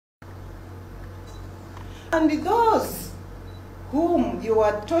And those whom you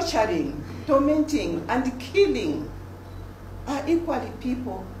are torturing, tormenting, and killing are equally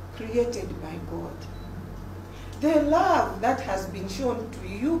people created by God. The love that has been shown to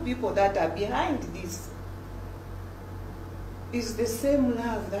you people that are behind this is the same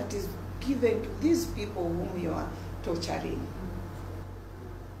love that is given to these people whom you are torturing.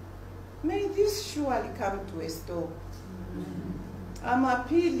 May this surely come to a stop. I'm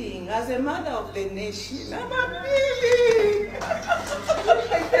appealing as a mother of the nation. I'm appealing.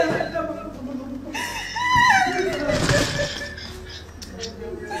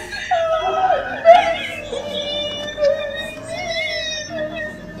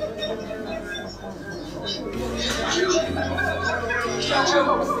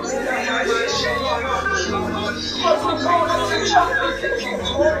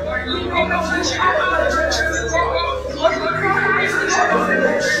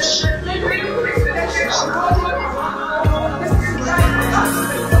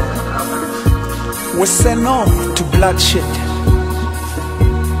 We say no to bloodshed.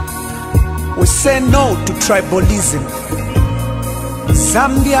 We say no to tribalism.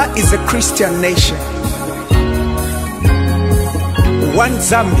 Zambia is a Christian nation. One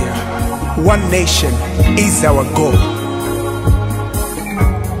Zambia, one nation is our goal.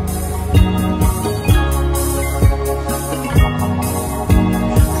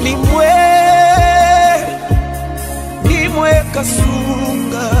 Nimwe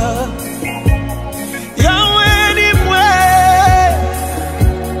Kasunga, Yahweh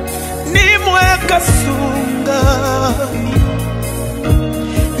nimwe Kasunga,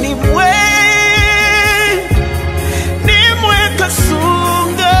 nimwe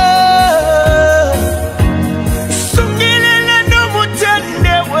Kasunga, sungilele no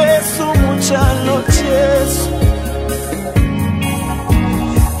mutende wesu muchalo chesu.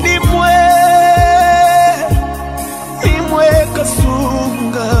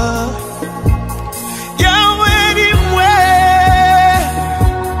 Kasunga, Yahweh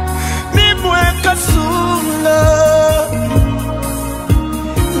nimwe Kasunga,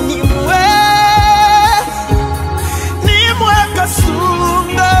 nimwe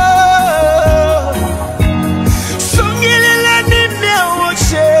Kasunga, sungilele nimewo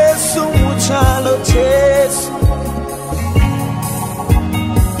chesu muchalo chesu.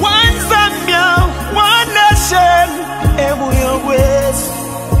 One Zambia, one nation.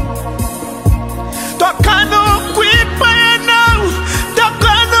 Tokano kwipaya now,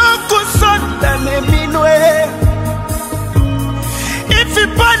 tokano kusonda neminwe.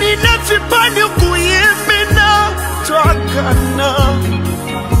 Ifipani kuyimina, twakana.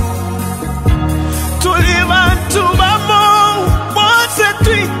 Tulibantu bamo, mose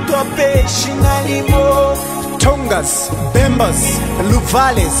twitope shinalimo. Tongas, Bembas,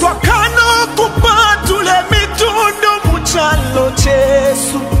 Luvales, Twakano kupatule mitundu muchalo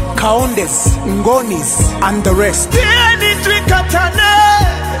chesu. Kaondes, Ngonis, and the rest. Tieni twikatane,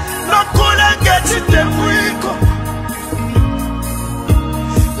 nokula ngechite mwiko.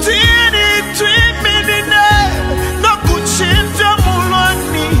 Tieni twiminine, nokuchinja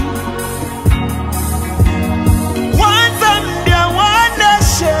muloni. One Zambia, one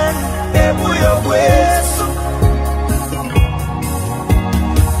nation, ebuyo wesu.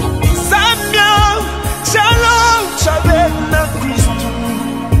 Zambia, shalom, chabena Kristu.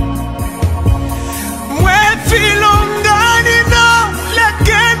 Filongani na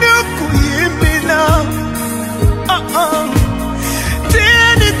lekeni kuyimbina.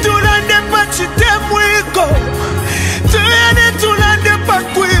 Tieni tulande pachite mwiko, tieni tulande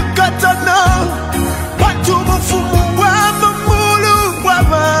pakwikatana. Patu mufumu wa mamulu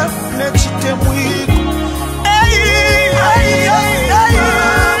wama nechite mwiko.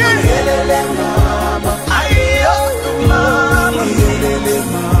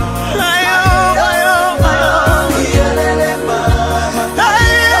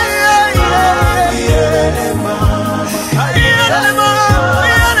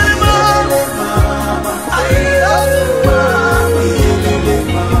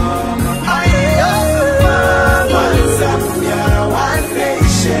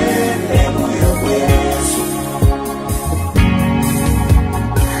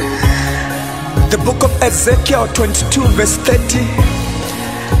 The book of Ezekiel 22 verse 30,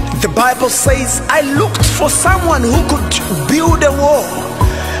 the Bible says, I looked for someone who could build a wall,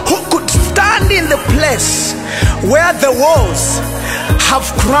 who could stand in the place where the walls have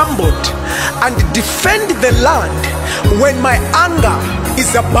crumbled and defend the land when my anger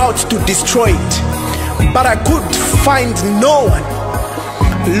is about to destroy it. But I could find no one.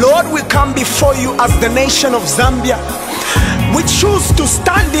 Lord, we come before you as the nation of Zambia. We choose to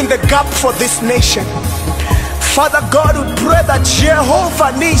stand in the gap for this nation. Father God, we pray that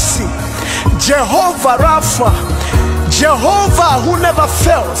Jehovah Nisi, Jehovah Rapha, Jehovah who never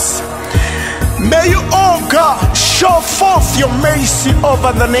fails, may you, oh God, show forth your mercy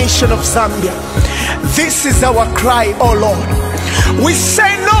over the nation of Zambia. This is our cry, oh Lord. We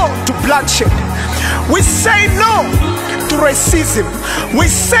say no to bloodshed. We say no to racism. We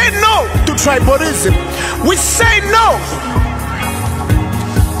say no to tribalism. We say no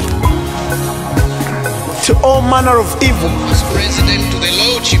to all manner of evil. As President to the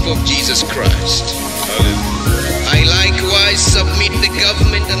Lordship of Jesus Christ, I likewise submit the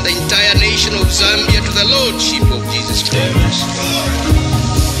government and the entire nation of Zambia to the Lordship of Jesus Christ.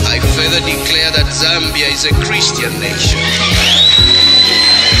 I further declare that Zambia is a Christian nation.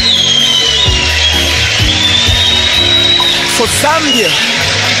 For Zambia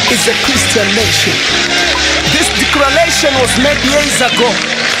is a Christian nation. This declaration was made years ago,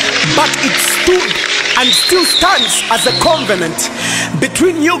 but it stood and still stands as a covenant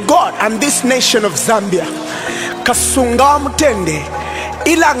between you, God, and this nation of Zambia. Kasunga Mutende,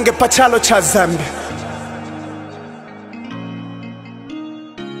 ilange pachalo cha Zambia.